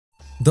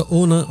The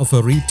owner of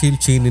a retail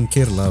chain in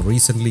Kerala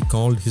recently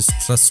called his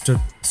trusted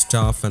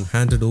staff and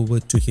handed over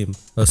to him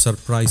a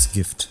surprise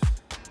gift.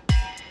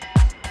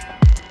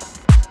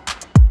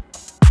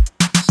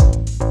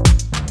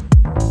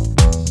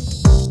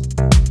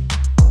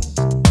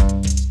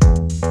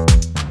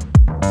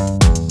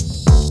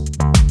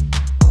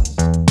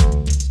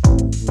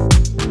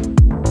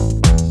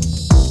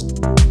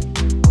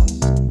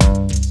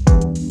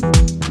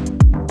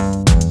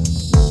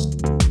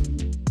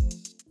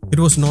 It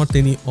was not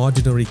any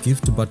ordinary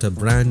gift but a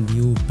brand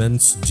new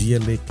Benz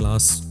GLA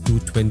Class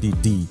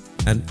 220D,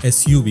 an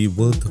SUV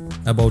worth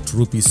about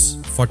rupees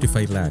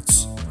 45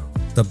 lakhs.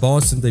 The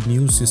boss in the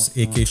news is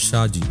AK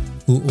Shaji,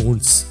 who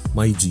owns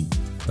MyG,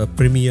 a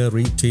premier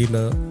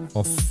retailer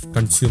of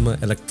consumer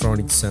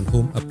electronics and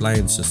home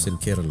appliances in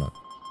Kerala.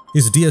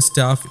 His dear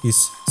staff is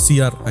C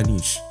R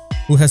Anish,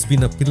 who has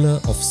been a pillar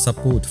of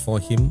support for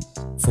him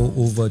for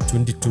over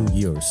 22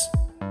 years.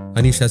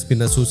 Anish has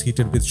been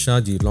associated with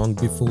Shaji long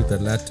before the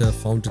latter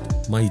founded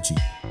MyG.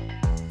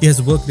 He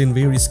has worked in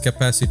various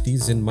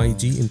capacities in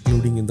MyG,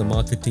 including in the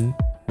marketing,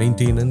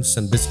 maintenance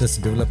and business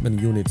development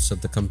units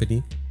of the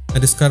company,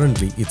 and is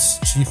currently its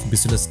Chief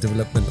Business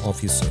Development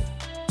Officer.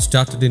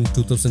 Started in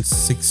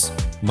 2006,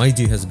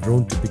 MyG has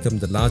grown to become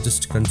the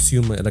largest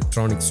consumer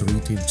electronics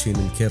retail chain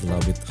in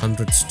Kerala with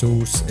 100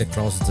 stores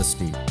across the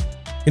state.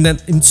 In an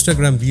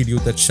Instagram video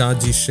that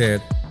Shaji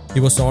shared, he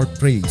was all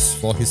praise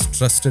for his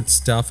trusted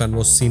staff and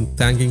was seen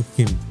thanking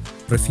him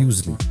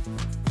profusely.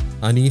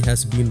 Ani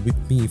has been with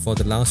me for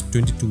the last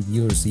 22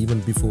 years,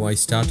 even before I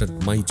started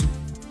MyG.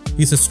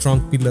 He is a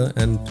strong pillar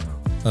and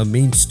a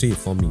mainstay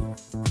for me.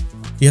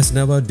 He has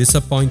never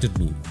disappointed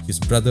me. His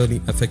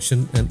brotherly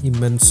affection and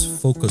immense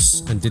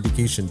focus and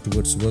dedication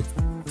towards work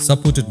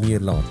supported me a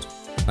lot.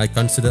 I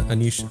consider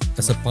Anish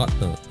as a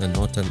partner and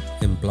not an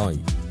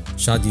employee.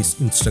 Shaji's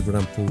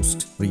Instagram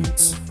post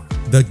reads,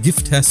 "The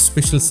gift has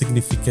special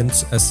significance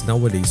as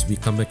nowadays we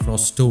come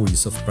across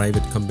stories of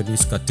private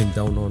companies cutting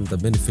down on the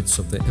benefits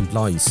of their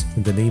employees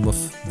in the name of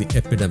the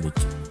epidemic,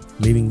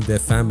 leaving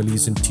their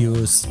families in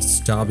tears,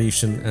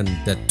 starvation and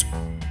debt.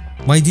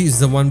 MyG is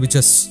the one which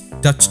has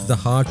touched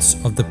the hearts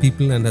of the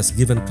people and has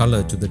given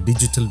color to the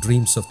digital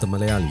dreams of the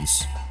Malayalis.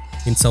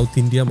 In South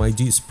India,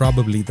 MyG is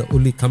probably the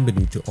only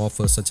company to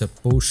offer such a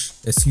Porsche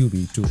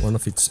SUV to one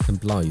of its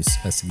employees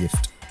as a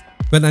gift."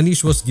 When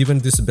Anish was given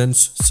this Benz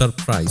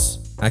surprise,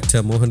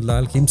 actor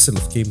Mohanlal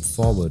himself came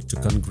forward to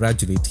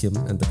congratulate him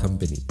and the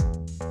company.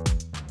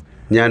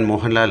 ഞാൻ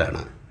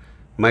മോഹൻലാലാണ്.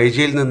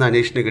 മൈജിയിൽ നിന്ന്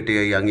അനീഷിന്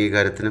കിട്ടിയ ഈ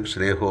അംഗീകാരത്തിനും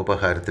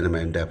സ്നേഹോപഹാരത്തിനും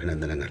എൻ്റെ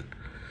അഭിനന്ദനങ്ങൾ.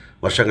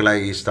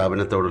 വർഷങ്ങളായി ഈ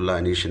സ്ഥാപനത്തോടുള്ള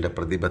അനീഷിൻ്റെ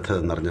പ്രതിബദ്ധത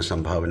നിറഞ്ഞ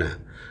സംഭാവന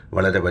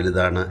വളരെ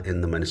വലുതാണ്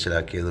എന്ന്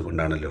മനസ്സിലാക്കിയത്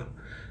കൊണ്ടാണല്ലോ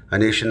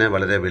അനീഷിന്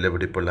വളരെ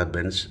വിലപിടിപ്പുള്ള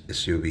ബെൻസ്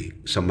SUV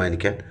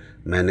സമ്മാനിക്കാൻ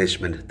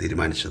മാനേജ്മെൻറ്റ്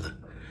തീരുമാനിച്ചത്.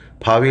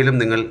 ഭാവിയിലും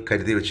നിങ്ങൾ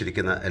കരുതി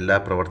വച്ചിരിക്കുന്ന എല്ലാ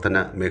പ്രവർത്തന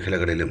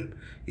മേഖലകളിലും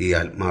ഈ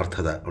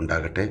ആത്മാർത്ഥത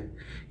ഉണ്ടാകട്ടെ.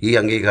 ഈ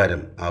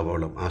അംഗീകാരം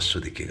ആവോളം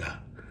ആസ്വദിക്കുക.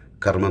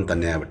 കർമ്മം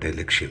തന്നെയാവട്ടെ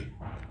ലക്ഷ്യം.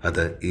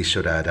 അത്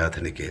ഈശ്വര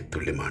ആരാധനയ്ക്ക്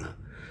തുല്യമാണ്.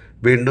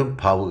 വീണ്ടും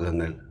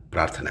ഭാവുകങ്ങൾ,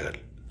 പ്രാർത്ഥനകൾ.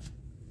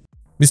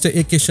 Mr.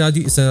 AK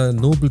Shaji is a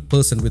noble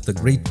person with a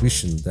great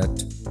vision that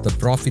the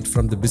profit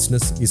from the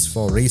business is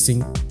for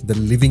raising the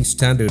living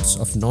standards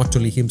of not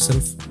only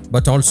himself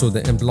but also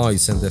the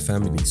employees and their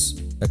families.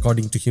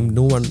 According to him,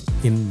 no one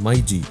in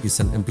MyG is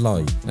an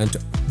employee and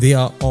they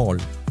are all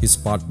his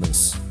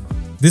partners.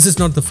 This is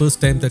not the first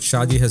time that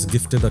Shaji has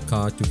gifted a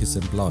car to his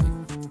employee.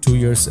 2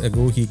 years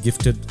ago, he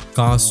gifted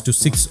cars to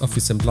 6 of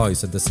his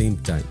employees at the same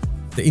time.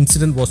 The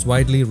incident was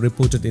widely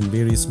reported in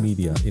various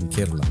media in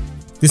Kerala.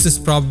 This is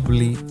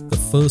probably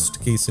the first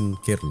case in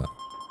Kerala.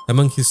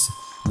 Among his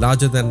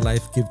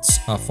larger-than-life gifts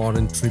are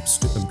foreign trips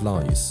to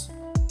employees.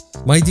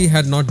 MyG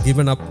had not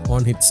given up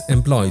on its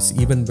employees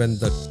even when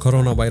the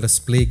coronavirus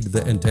plagued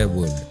the entire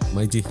world.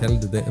 MyG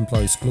held their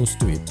employees close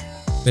to it,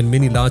 when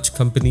many large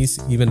companies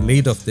even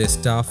laid off their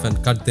staff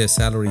and cut their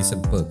salaries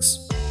and perks.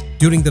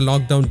 During the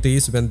lockdown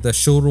days when the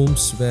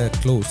showrooms were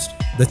closed,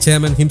 the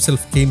chairman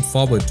himself came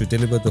forward to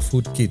deliver the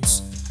food kits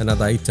and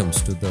other items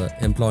to the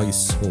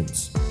employees'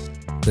 homes.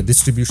 The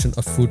distribution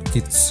of food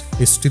kits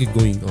is still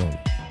going on.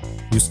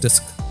 News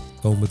Desk,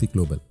 Kaumudy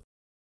Global.